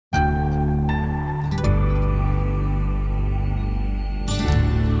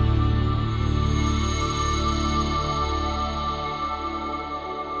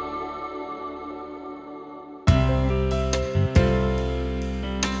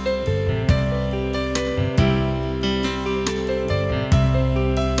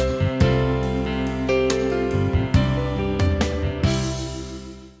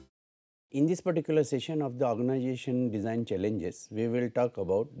this particular session of the organization design challenges, we will talk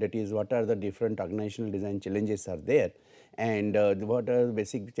about, that is, what are the different organizational design challenges are there, and what are the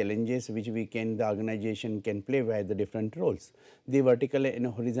basic challenges which the organization can play by the different roles. The vertical and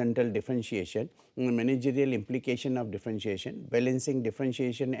horizontal differentiation, managerial implication of differentiation, balancing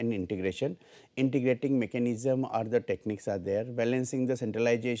differentiation and integration, integrating mechanism or the techniques are there, balancing the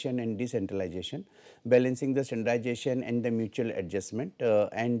centralization and decentralization, balancing the standardization and the mutual adjustment,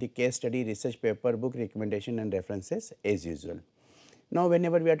 and the case study, research paper, book recommendation and references as usual. Now,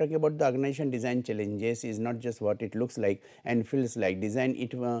 whenever we are talking about the organization design challenges, is not just what it looks like and feels like, design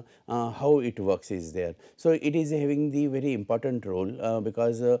it how it works is there. So, it is having the very important role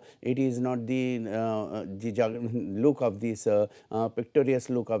because it is not the look of this pictorial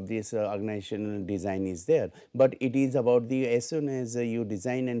look of this organizational design is there, but it is about the, as soon as you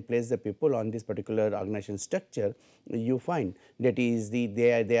design and place the people on this particular organization structure, you find that is they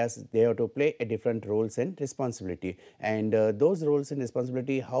have to play a different roles and responsibility, and those roles and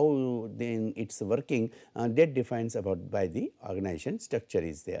responsibility, how then it's working, that defines about by the organization structure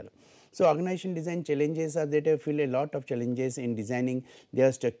is there. So, organization design challenges are that I feel a lot of challenges in designing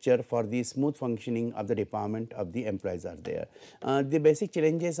their structure for the smooth functioning of the department of the employees are there. The basic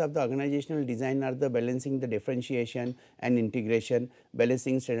challenges of the organizational design are the balancing the differentiation and integration,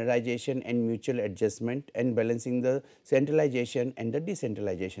 balancing standardization and mutual adjustment, and balancing the centralization and the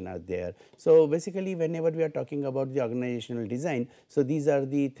decentralization are there. So, basically whenever we are talking about the organizational design, so these are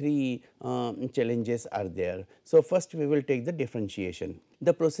the three challenges are there. So, first we will take the differentiation.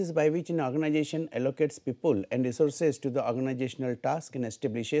 The process by which an organization allocates people and resources to the organizational task and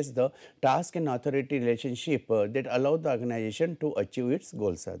establishes the task and authority relationship that allow the organization to achieve its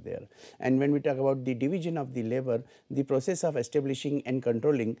goals are there. And when we talk about the division of the labor, the process of establishing and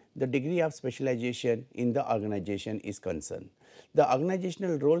controlling the degree of specialization in the organization is concerned. The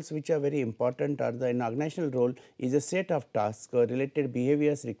organizational roles which are very important are an organizational role is a set of tasks or related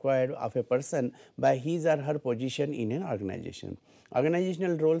behaviors required of a person by his or her position in an organization.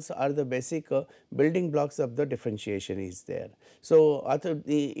 Organizational roles are the basic building blocks of the differentiation is there. So,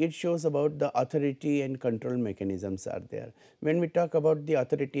 it shows about the authority and control mechanisms are there. When we talk about the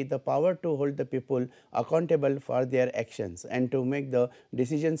authority, the power to hold the people accountable for their actions and to make the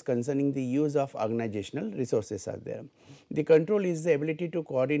decisions concerning the use of organizational resources are there. The control is the ability to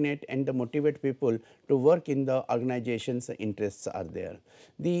coordinate and to motivate people to work in the organization's interests are there.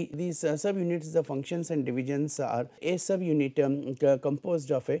 These subunits, the functions and divisions are a subunit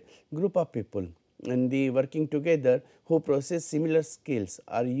composed of a group of people and the working together who possess similar skills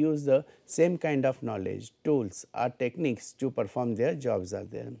or use the same kind of knowledge, tools or techniques to perform their jobs are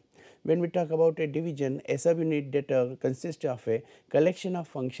there. When we talk about a division, a subunit that consists of a collection of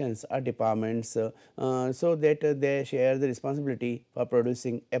functions or departments so that they share the responsibility for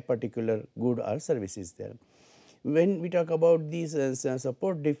producing a particular good or service is there. When we talk about these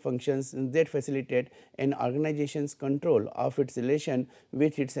supportive functions that facilitate an organization's control of its relation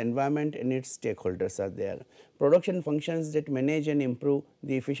with its environment and its stakeholders are there. Production functions that manage and improve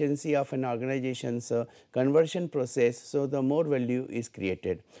the efficiency of an organization's conversion process, so the more value is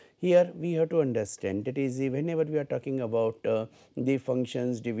created. Here we have to understand that is whenever we are talking about the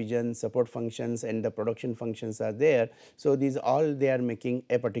functions, divisions, support functions and the production functions are there. So, these all they are making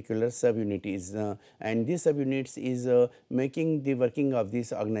a particular subunit is and these subunits is making the working of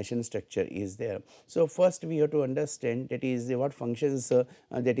this organization structure is there. So, first we have to understand that is what functions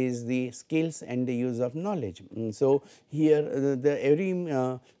that is the skills and the use of knowledge. So, here the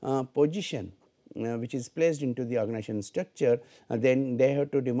every position which is placed into the organization structure, then they have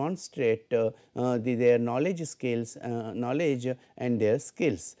to demonstrate their knowledge skills, knowledge and their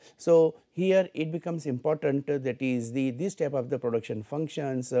skills. So, here it becomes important that is this type of the production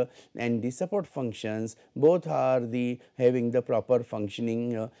functions and the support functions both are having the proper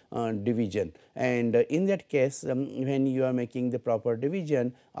functioning division, and in that case when you are making the proper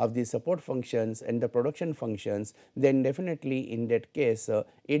division of the support functions and the production functions, then definitely in that case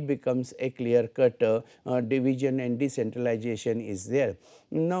it becomes a clear cut division and decentralization is there.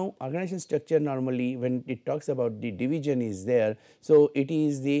 Now, organization structure normally when it talks about the division is there, so it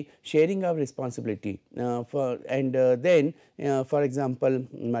is the sharing of responsibility then for example,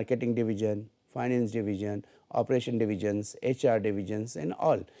 marketing division, finance division, operation divisions, HR divisions and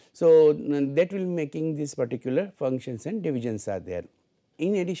all. So, that will making these particular functions and divisions are there.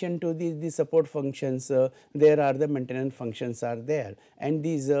 In addition to the support functions, there are the maintenance functions are there, and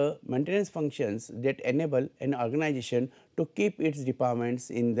these maintenance functions that enable an organization to keep its departments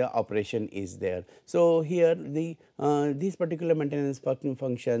in the operation is there. So, here the these particular maintenance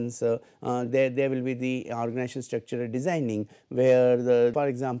functions, there will be the organization structure designing, where the, for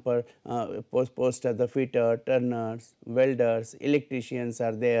example, poster, the fitter, turners, welders, electricians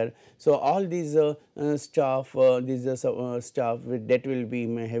are there. So, all these staff, staff that will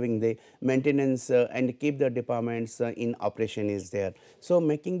be having the maintenance and keep the departments in operation is there. So,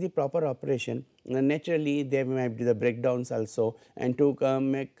 making the proper operation, naturally there might be the breakdowns also, and to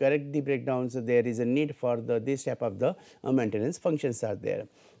correct the breakdowns there is a need for this type of the maintenance functions are there.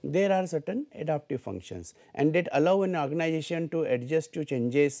 There are certain adaptive functions, and that allow an organization to adjust to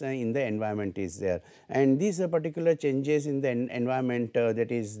changes in the environment is there, and these particular changes in the environment,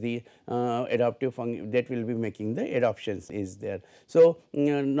 that is the adaptive function that will be making the adoptions is there. So,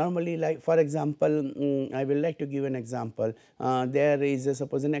 normally, like for example, I will like to give an example. There is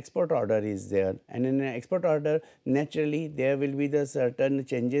suppose an export order is there, and in an export order naturally there will be the certain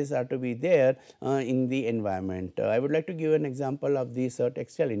changes are to be there in the environment. I would like to give an example of this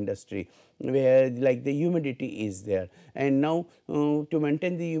textile industry, where like the humidity is there, and now to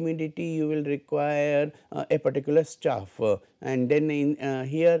maintain the humidity you will require a particular staff, and then in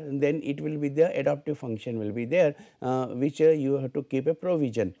here then it will be the adaptive function will be there, which you have to keep a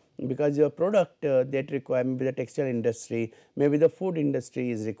provision, because your product that require maybe the textile industry, maybe the food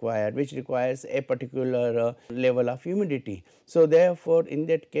industry is required, which requires a particular level of humidity. So, therefore, in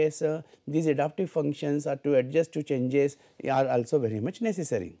that case these adaptive functions are to adjust to changes are also very much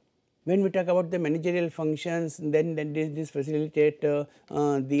necessary. When we talk about the managerial functions, then this facilitate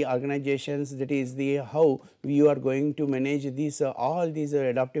the organizations, that is the how you are going to manage these all these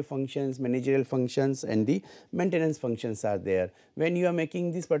adaptive functions, managerial functions and the maintenance functions are there. When you are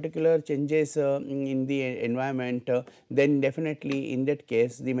making these particular changes in the environment, then definitely in that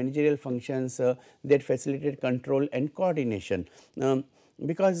case the managerial functions that facilitate control and coordination.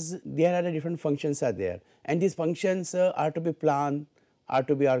 Because there are different functions are there, and these functions are to be planned, are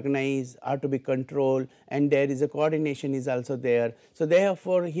to be organized, are to be controlled, and there is a coordination is also there. So,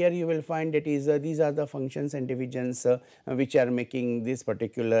 therefore, here you will find that is these are the functions and divisions which are making this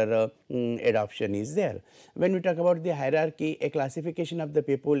particular adoption is there. When we talk about the hierarchy, a classification of the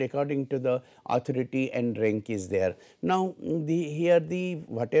people according to the authority and rank is there. Now, here the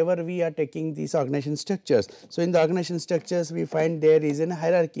whatever we are taking these organization structures. So, in the organization structures we find there is an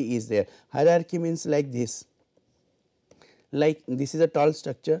hierarchy is there. Hierarchy means like this. Like this is a tall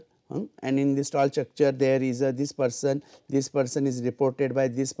structure, and in this tall structure there is a this person is reported by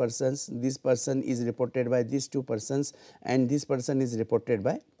this person is reported by these two persons, and this person is reported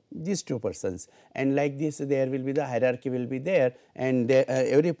by these two persons, and like this there will be the hierarchy will be there, and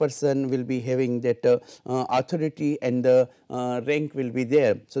every person will be having that authority and the rank will be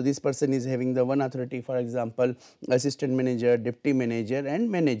there. So, this person is having the one authority, for example, assistant manager, deputy manager and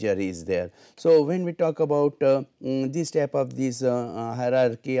manager is there. So, when we talk about this type of this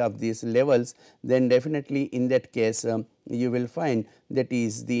hierarchy of these levels, then definitely in that case you will find that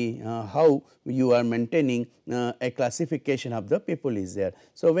is the how you are maintaining a classification of the people is there.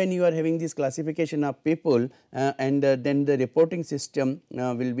 So, when you are having this classification of people and then the reporting system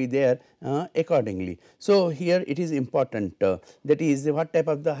will be there accordingly. So, here it is important that is what type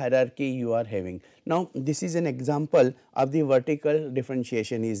of the hierarchy you are having. Now, this is an example of the vertical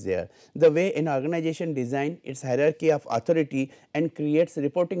differentiation is there. The way an organization design its hierarchy of authority and creates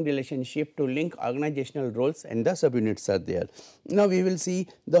reporting relationship to link organizational roles and the subunits are there. Now, we will see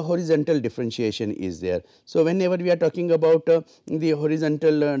the horizontal differentiation is there. So, whenever we are talking about the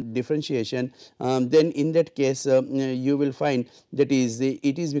horizontal differentiation, then in that case you will find that is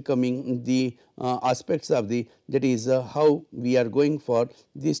it is becoming the aspects of the that is how we are going for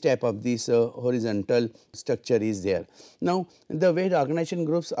this type of this horizontal structure is there. Now, the way the organization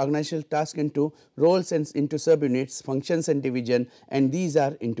groups organizational task into roles and into subunits, functions and division, and these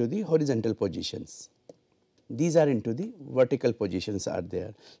are into the horizontal positions. These are into the vertical positions are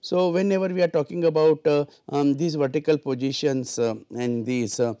there. So, whenever we are talking about these vertical positions and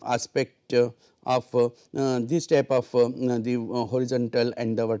these aspect of this type of the horizontal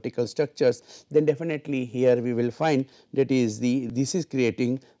and the vertical structures, then definitely here we will find that is the this is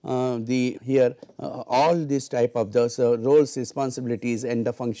creating the here all this type of those roles, responsibilities and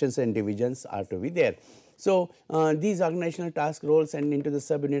the functions and divisions are to be there. So, these organizational task roles and into the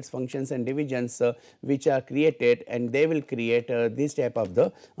subunits, functions and divisions which are created, and they will create this type of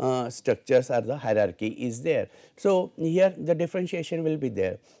the structures or the hierarchy is there. So, here the differentiation will be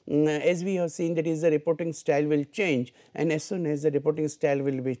there. As we have seen, that is the reporting style will change, and as soon as the reporting style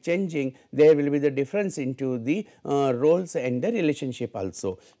will be changing, there will be the difference into the roles and the relationship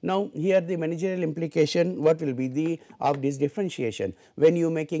also. Now, here the managerial implication, what will be the of this differentiation? When you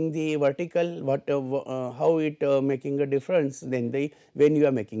making the vertical, what how it making a difference, then the when you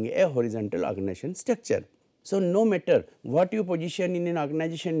are making a horizontal organization structure. So, no matter what you position in an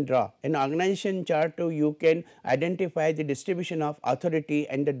organization draw, an organization chart, you can identify the distribution of authority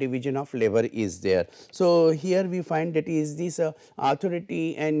and the division of labor is there. So, here we find that is this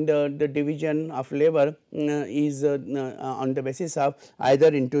authority and the division of labor is on the basis of either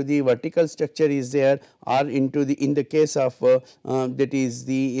into the vertical structure is there, or into the in the case of that is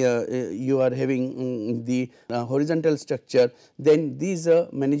the you are having the horizontal structure, then these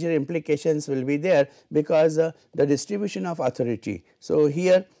managerial implications will be there, because the distribution of authority. So,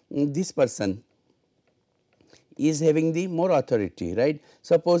 here this person is having the more authority, right.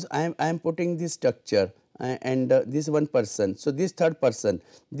 Suppose I am putting this structure and this one person. So, this third person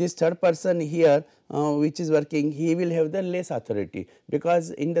here which is working, he will have the less authority, because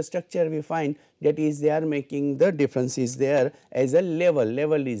in the structure we find that is they are making the difference is there as a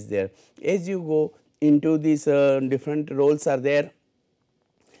level is there. As you go into these different roles are there,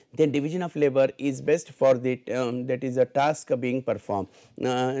 then division of labor is best for the that is a task being performed.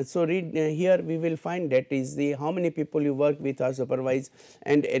 So, read here we will find that is the how many people you work with or supervise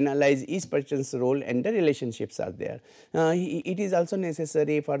and analyze each person's role and the relationships are there. It is also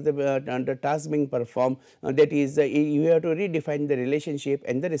necessary for the task being performed, that is you have to redefine the relationship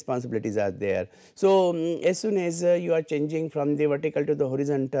and the responsibilities are there. So, as soon as you are changing from the vertical to the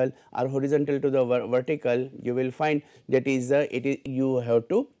horizontal or horizontal to the vertical, you will find that is you have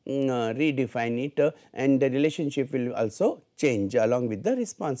to redefine it and the relationship will also change along with the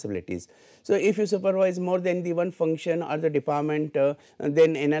responsibilities. So, if you supervise more than the one function or the department,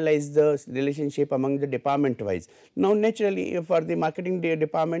 then analyze the relationship among the department wise. Now, naturally for the marketing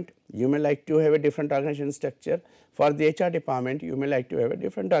department, you may like to have a different organization structure. For the HR department, you may like to have a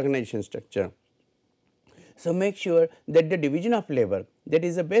different organization structure. So, make sure that the division of labor that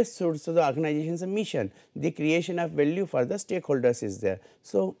is the best suits to the organization's mission, the creation of value for the stakeholders is there.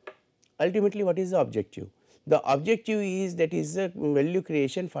 So, ultimately what is the objective? The objective is that is the value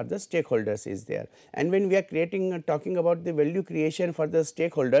creation for the stakeholders is there, and when we are creating talking about the value creation for the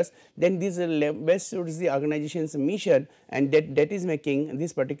stakeholders, then this best suits the organization's mission, and that is making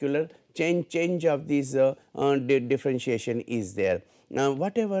this particular change of this differentiation is there. Now,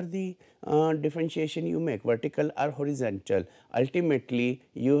 whatever the differentiation you make, vertical or horizontal, ultimately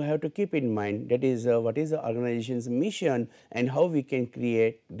you have to keep in mind that is what is the organization's mission and how we can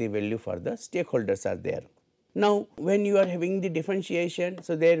create the value for the stakeholders are there. Now, when you are having the differentiation,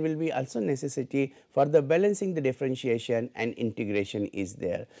 so there will be also necessity for the balancing the differentiation and integration is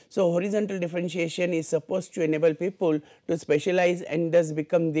there. So, horizontal differentiation is supposed to enable people to specialize and thus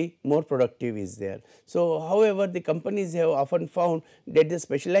become the more productive is there. So, however, the companies have often found that the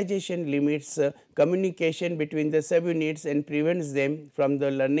specialization limits communication between the subunits and prevents them from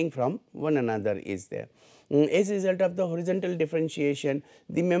the learning from one another is there. As a result of the horizontal differentiation,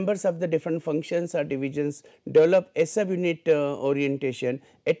 the members of the different functions or divisions develop a subunit orientation,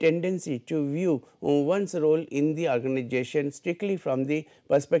 a tendency to view one's role in the organization strictly from the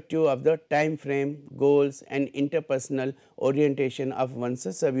perspective of the time frame, goals and interpersonal orientation of one's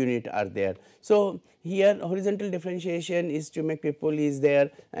subunit are there. So, here horizontal differentiation is to make people is there,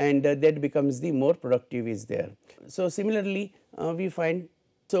 and that becomes the more productive is there. So, similarly we find.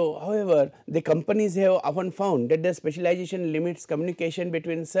 So, however, the companies have often found that the specialization limits communication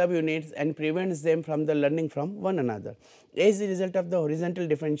between subunits and prevents them from the learning from one another. As a result of the horizontal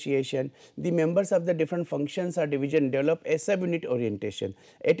differentiation, the members of the different functions or division develop a subunit orientation,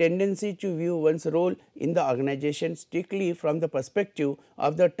 a tendency to view one's role in the organization strictly from the perspective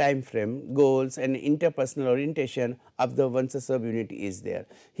of the time frame, goals and interpersonal orientation of the one's subunit is there.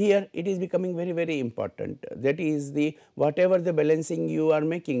 Here it is becoming very important, that is the whatever the balancing you are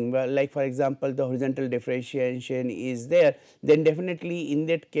making, well, like for example, the horizontal differentiation is there, then definitely in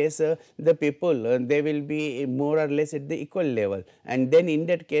that case the people they will be more or less at the equal level, and then in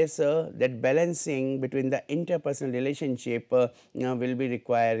that case that balancing between the interpersonal relationship will be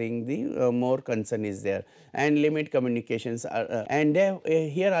requiring the more concern is there, and limit communications are and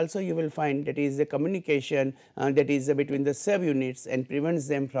here also you will find that is the communication that is between the subunits and prevents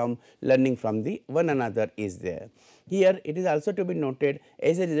them from learning from the one another is there. Here it is also to be noted,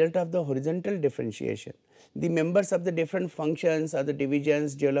 as a result of the horizontal differentiation, the members of the different functions or the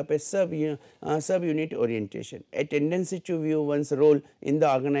divisions develop a subunit orientation, a tendency to view one's role in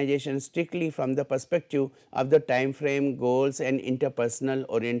the organization strictly from the perspective of the time frame, goals and interpersonal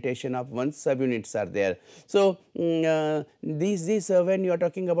orientation of one's subunits are there. So, these when you are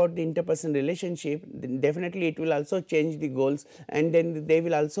talking about the interpersonal relationship, then definitely it will also change the goals, and then they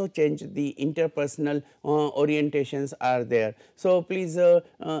will also change the interpersonal orientations are there. So, please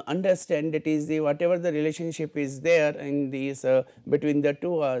understand that is the whatever the relationship is there in these between the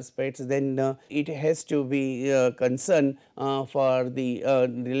two aspects, then it has to be concern for the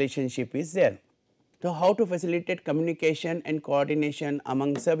relationship is there. So, how to facilitate communication and coordination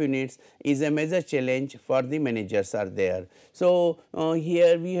among subunits is a major challenge for the managers are there. So,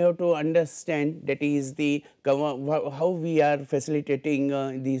 here we have to understand that is the how we are facilitating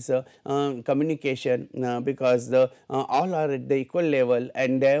this communication, because the all are at the equal level,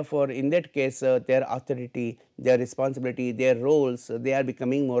 and therefore, in that case their authority, their responsibility, their roles, they are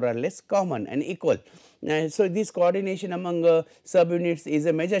becoming more or less common and equal. So, this coordination among subunits is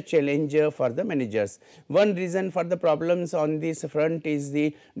a major challenge for the managers. One reason for the problems on this front is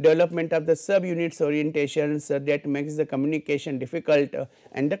the development of the subunits orientations that makes the communication difficult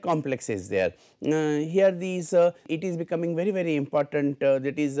and the complex is there. Here these it is becoming very important,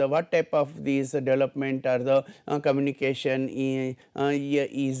 that is what type of these development or the communication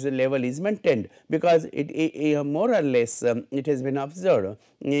is level is maintained, because it more or less it has been observed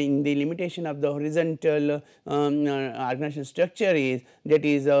in the limitation of the horizontal organization structure is that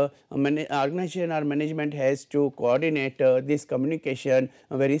is organization or management has to coordinate this communication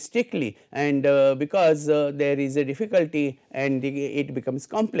very strictly, and because there is a difficulty and it becomes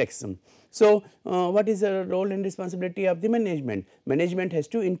complex. So, what is the role and responsibility of the management? Management has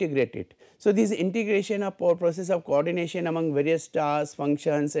to integrate it. So, this integration of process of coordination among various tasks,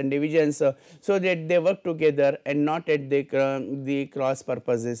 functions and divisions, so that they work together and not at the cross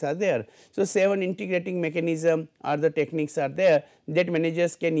purposes are there. So, 7 integrating mechanism or the techniques are there that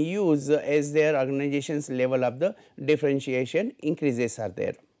managers can use as their organization's level of the differentiation increases are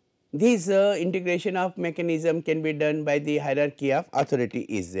there. This integration of mechanism can be done by the hierarchy of authority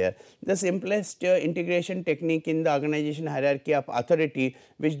is there. The simplest integration technique in the organization hierarchy of authority,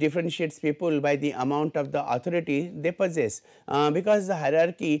 which differentiates people by the amount of the authority they possess, because the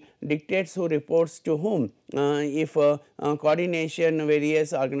hierarchy dictates who reports to whom if coordination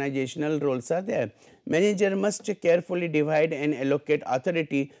various organizational roles are there. Manager must carefully divide and allocate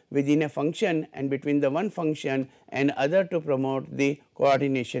authority within a function and between the one function and other to promote the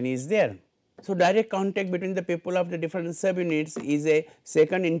coordination is there. So, direct contact between the people of the different subunits is a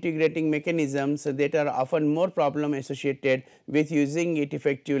second integrating mechanisms that are often more problem associated with using it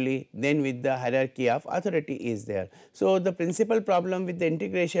effectively than with the hierarchy of authority is there. So, the principal problem with the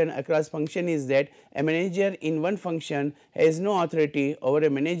integration across function is that a manager in one function has no authority over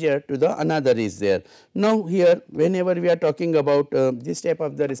a manager to the another is there. Now, here whenever we are talking about this type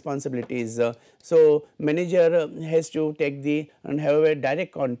of the responsibilities, so manager has to take the and have a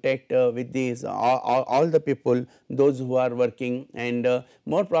direct contact with these all the people, those who are working, and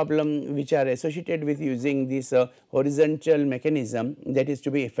more problem which are associated with using this horizontal mechanism that is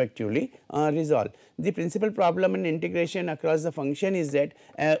to be effectively resolved. The principal problem in integration across the function is that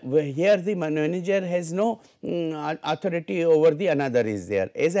here the manager has no authority over the another is there.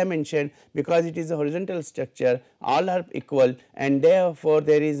 As I mentioned, because it is a horizontal structure, all are equal, and therefore,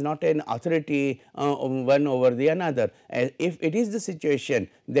 there is not an authority one over the another. If it is the situation,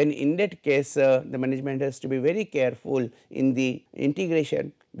 then in that case the management has to be very careful in the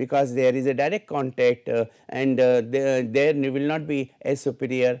integration, because there is a direct contact and there will not be a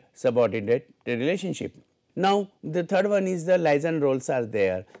superior subordinate relationship. Now, the third one is the liaison roles are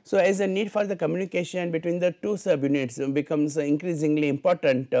there. So, as the need for the communication between the two subunits becomes increasingly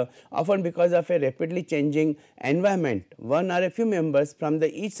important, often because of a rapidly changing environment, one or a few members from the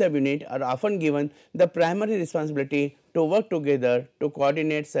each subunit are often given the primary responsibility to work together to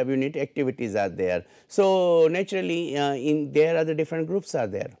coordinate subunit activities are there. So, naturally in there are the different groups are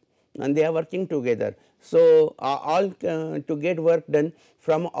there and they are working together. So, all to get work done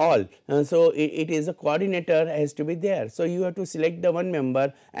from all. So, it is a coordinator has to be there. So, you have to select the one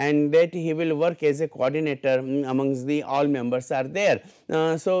member and that he will work as a coordinator amongst the all members are there.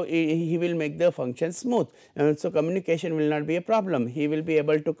 So, he will make the function smooth. So, communication will not be a problem. He will be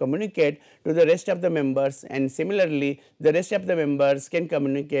able to communicate to the rest of the members, and similarly the rest of the members can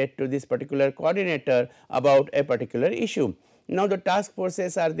communicate to this particular coordinator about a particular issue. Now, the task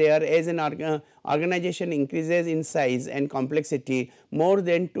forces are there. As an organization increases in size and complexity, more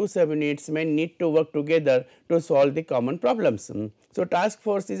than 2 subunits may need to work together to solve the common problems. So, task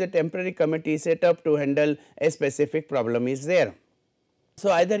force is a temporary committee set up to handle a specific problem is there.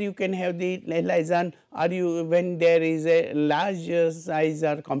 So, either you can have the liaison, or you, when there is a large size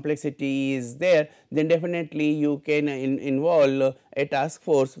or complexity is there, then definitely you can involve a task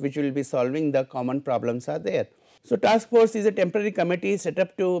force which will be solving the common problems are there. So, task force is a temporary committee set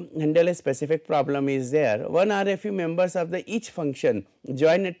up to handle a specific problem is there. One or a few members of the each function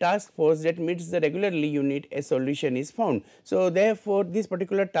join a task force that meets the regularly unit, a solution is found. So, therefore, this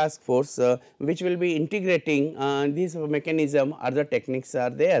particular task force which will be integrating this mechanism or the techniques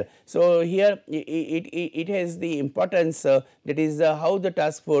are there. So, here it has the importance that is how the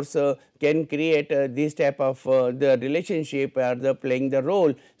task force can create this type of the relationship or the playing the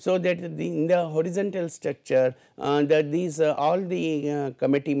role. So, that in the horizontal structure that these all the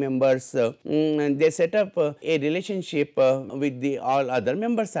committee members they set up a relationship with the all other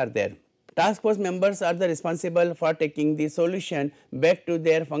members are there. Task force members are the responsible for taking the solution back to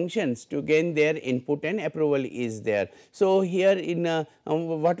their functions to gain their input and approval is there. So, here in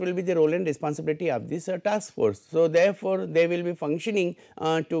what will be the role and responsibility of this task force. So, therefore, they will be functioning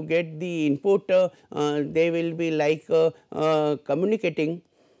to get the input, they will be like communicating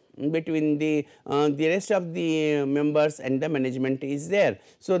between the rest of the members and the management is there.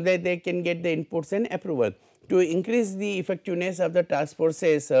 So, that they can get the inputs and approval. To increase the effectiveness of the task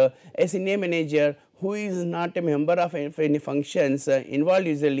forces, a senior manager who is not a member of any functions involved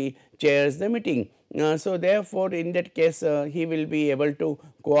usually chairs the meeting. So, therefore, in that case he will be able to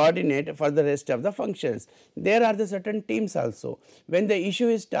coordinate for the rest of the functions. There are the certain teams also. When the issue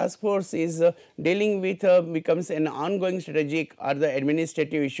is task force is dealing with becomes an ongoing strategic or the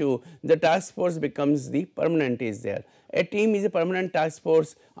administrative issue, the task force becomes the permanent is there. A team is a permanent task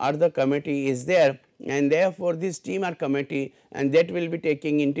force or the committee is there, and therefore, this team or committee and that will be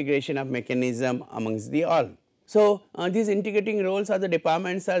taking integration of mechanism amongst the all. So, these integrating roles or the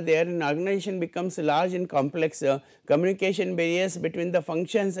departments are there, and organization becomes large and complex, communication barriers between the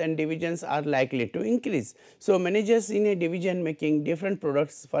functions and divisions are likely to increase. So, managers in a division making different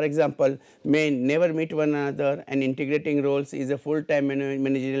products, for example, may never meet one another, and integrating roles is a full time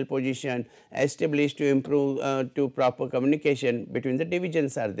managerial position established to improve to proper communication between the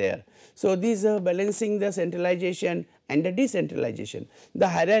divisions are there. So, these balancing the centralization and the decentralization. The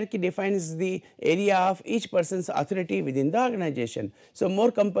hierarchy defines the area of each person's authority within the organization. So, more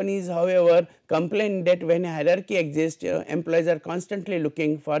companies however complain that when a hierarchy exists, employees are constantly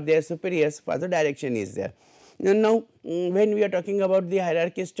looking for their superiors for the direction is there. Now, when we are talking about the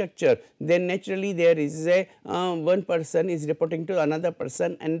hierarchy structure, then naturally there is a one person is reporting to another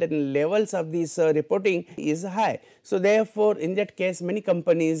person, and then levels of this reporting is high. So, therefore, in that case many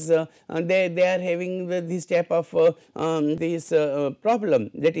companies they are having this type of this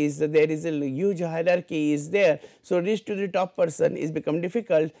problem, that is there is a huge hierarchy is there. So, reach to the top person is become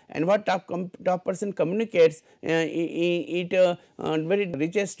difficult, and what top person communicates it very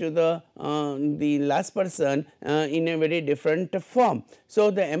reaches to the last person in a very different form. So,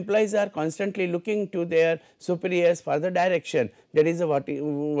 the employees are constantly looking to their superiors for the direction, that is what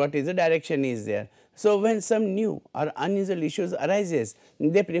is the direction is there. So, when some new or unusual issues arises,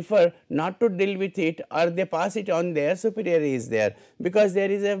 they prefer not to deal with it, or they pass it on their superior is there, because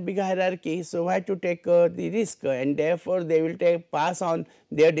there is a big hierarchy. So, why to take the risk, and therefore, they will pass on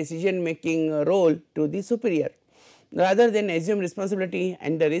their decision making role to the superior, rather than assume responsibility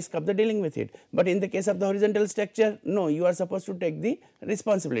and the risk of the dealing with it. But in the case of the horizontal structure, no, you are supposed to take the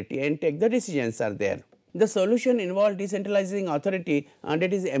responsibility and take the decisions are there. The solution involved decentralizing authority, and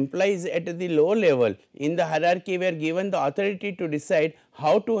that is employees at the lower level in the hierarchy were given the authority to decide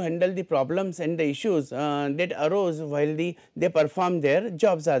how to handle the problems and the issues that arose while they perform their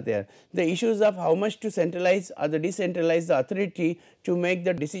jobs are there. The issues of how much to centralize or the decentralize the authority to make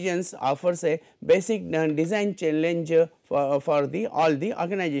the decisions offers a basic design challenge for the all the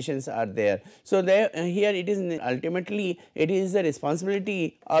organizations are there. So, there here it is ultimately it is the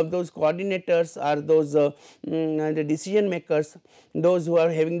responsibility of those coordinators or those the decision makers, those who are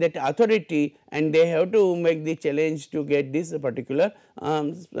having that authority, and they have to make the challenge to get this particular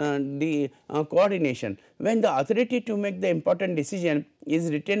coordination. When the authority to make the important decision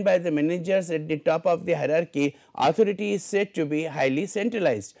is retained by the managers at the top of the hierarchy, authority is said to be highly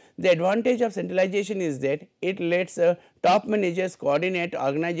centralized. The advantage of centralization is that it lets top managers coordinate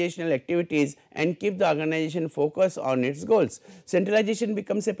organizational activities and keep the organization focused on its goals. Centralization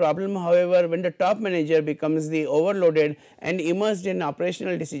becomes a problem, however, when the top manager becomes the overloaded and immersed in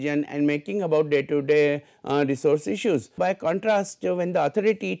operational decision and making about day-to-day resource issues. By contrast, when the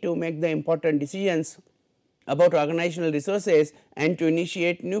authority to make the important decisions about organizational resources and to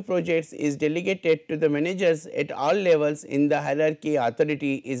initiate new projects is delegated to the managers at all levels in the hierarchy,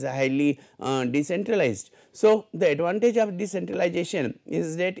 authority is highly decentralized. So, the advantage of decentralization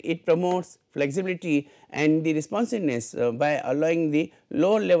is that it promotes flexibility and the responsiveness by allowing the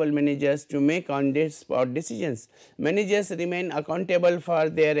lower level managers to make on the spot decisions. Managers remain accountable for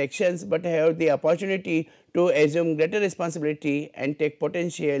their actions, but have the opportunity to assume greater responsibility and take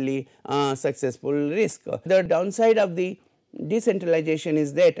potentially successful risk. The downside of the decentralization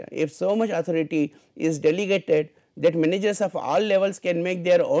is that if so much authority is delegated that managers of all levels can make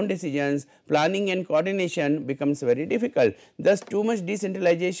their own decisions, planning and coordination becomes very difficult. Thus, too much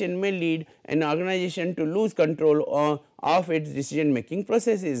decentralization may lead an organization to lose control of its decision making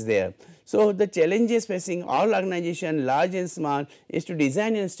processes there. So, the challenges facing all organizations, large and small, is to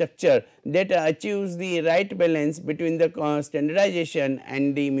design a structure that achieves the right balance between the standardization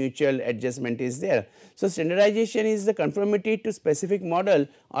and the mutual adjustment is there. So, standardization is the conformity to specific model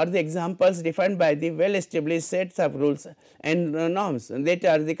or the examples defined by the well established sets of rules and norms that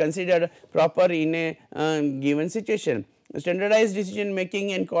are considered proper in a given situation. Standardized decision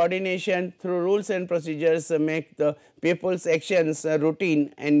making and coordination through rules and procedures make the people's actions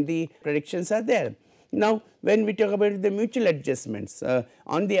routine and the predictions are there. Now, when we talk about the mutual adjustments,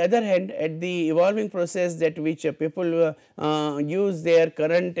 on the other hand, at the evolving process that which people use their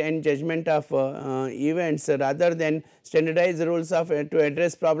current and judgment of events rather than standardized rules of to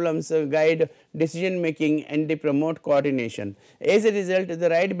address problems, guide decision making and they promote coordination. As a result, the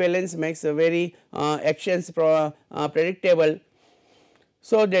right balance makes very actions predictable,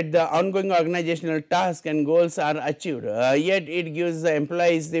 so that the ongoing organizational tasks and goals are achieved, yet it gives the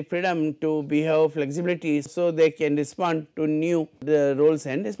employees the freedom to behave flexibility so they can respond to new roles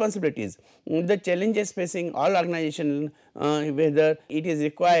and responsibilities. The challenges facing all organizations, whether it is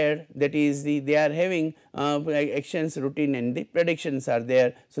required, that is they are having actions routine and the predictions are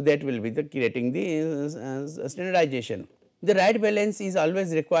there, so that will be the creating the standardization. The right balance is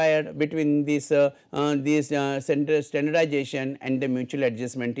always required between this standardization and the mutual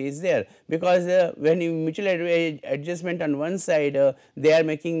adjustment is there, because when you mutual adjustment on one side they are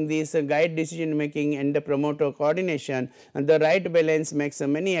making this guide decision making and the promote coordination, and the right balance makes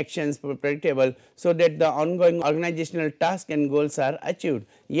many actions predictable so that the ongoing organizational tasks and goals are achieved,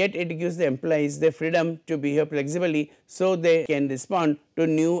 yet it gives the employees the freedom to behave flexibly so they can respond to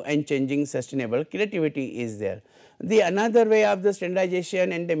new and changing sustainable creativity is there. The another way of the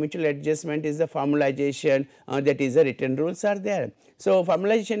standardization and the mutual adjustment is the formalization, that is the written rules are there. So,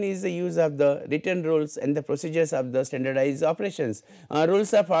 formalization is the use of the written rules and the procedures of the standardized operations.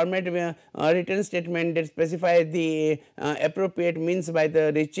 Rules are formatted written statement that specify the appropriate means by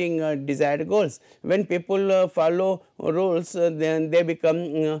the reaching desired goals. When people follow rules, then they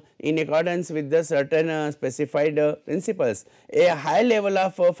become in accordance with the certain specified principles. A high level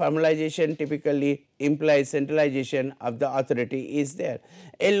of formalization typically implies centralization of the authority is there.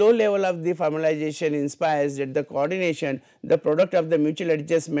 A low level of the formalization inspires that the coordination, the product of the mutual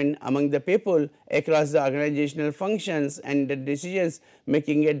adjustment among the people across the organizational functions and the decisions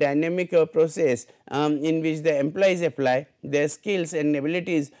making a dynamic process in which the employees apply their skills and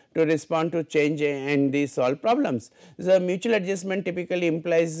abilities to respond to change and solve problems. The mutual adjustment typically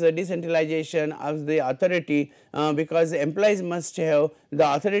implies decentralization of the authority because the employees must have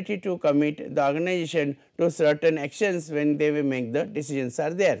the authority to commit the organization to certain actions when they will make the decisions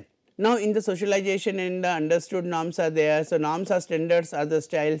are there. Now, in the socialization and the understood norms are there. So, norms or standards are the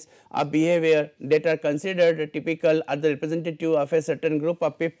styles of behavior that are considered typical or the representative of a certain group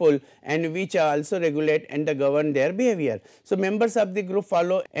of people and which also regulate and govern their behavior. So, members of the group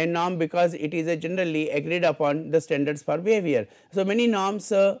follow a norm because it is generally agreed upon the standards for behavior. So, many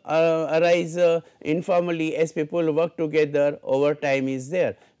norms arise informally as people work together over time is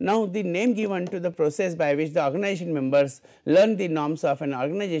there. Now, the name given to the process by which the organization members learn the norms of an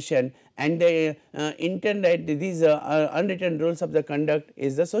organization and they intend that these unwritten rules of the conduct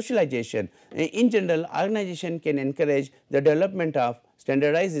is the socialization. In general, organization can encourage the development of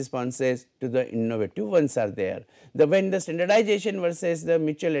standardized responses to the innovative ones are there. When the standardization versus the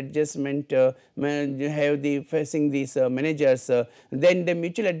mutual adjustment have the facing these managers, then the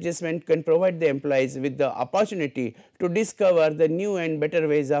mutual adjustment can provide the employees with the opportunity to discover the new and better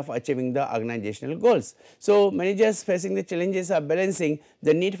ways of achieving the organizational goals. So, managers facing the challenges of balancing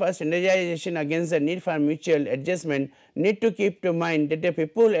the need for standardization against the need for mutual adjustment need to keep to mind that the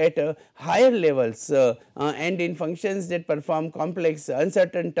people at higher levels and in functions that perform complex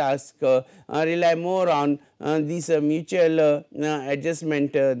uncertain tasks rely more on this mutual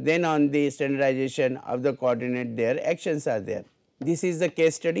adjustment than on the standardization of the coordinate their actions are there. This is the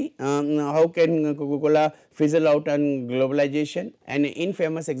case study. How can Coca-Cola fizzle out on globalization? An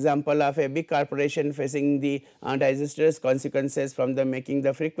infamous example of a big corporation facing the disastrous consequences from the making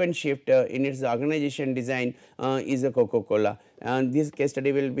the frequent shift in its organization design is a Coca-Cola. And this case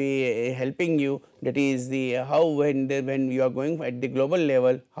study will be helping you, that is the how when you are going at the global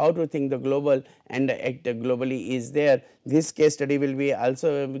level, how to think the global and act globally is there. This case study will be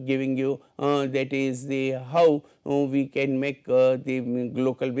also giving you that is the how we can make the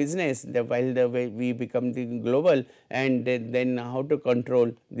local business while the way we become the global, and then how to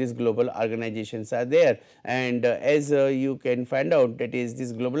control these global organizations are there. And as you can find out, that is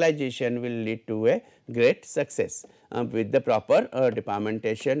this globalization will lead to a great success with the proper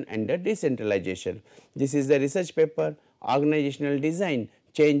departmentation and the decentralization. This is the research paper, organizational design,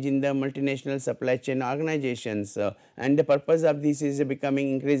 change in the multinational supply chain organizations, and the purpose of this is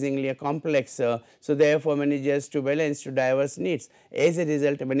becoming increasingly complex. So, therefore, managers to balance to diverse needs. As a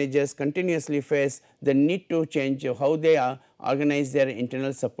result, managers continuously face the need to change how they organize their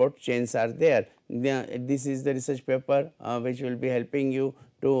internal support chains are there. This is the research paper which will be helping you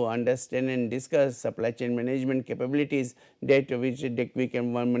to understand and discuss supply chain management capabilities that which we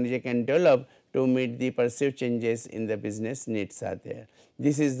can one manager can develop to meet the perceived changes in the business needs are there.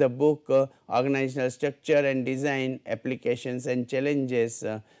 This is the book Organizational Structure and Design, Applications and Challenges.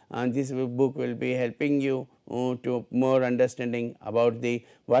 This book will be helping you to more understanding about the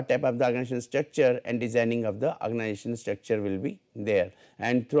what type of the organizational structure and designing of the organizational structure will be there.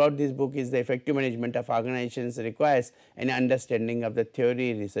 And throughout this book is the effective management of organizations requires an understanding of the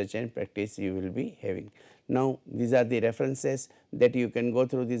theory, research and practice you will be having. Now, these are the references that you can go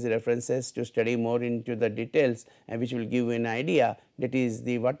through these references to study more into the details, and which will give you an idea, that is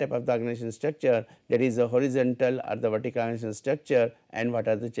the what type of the organization structure, that is the horizontal or the vertical organization structure, and what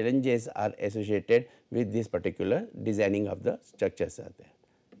are the challenges are associated with this particular designing of the structures are there.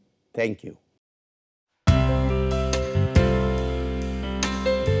 Thank you.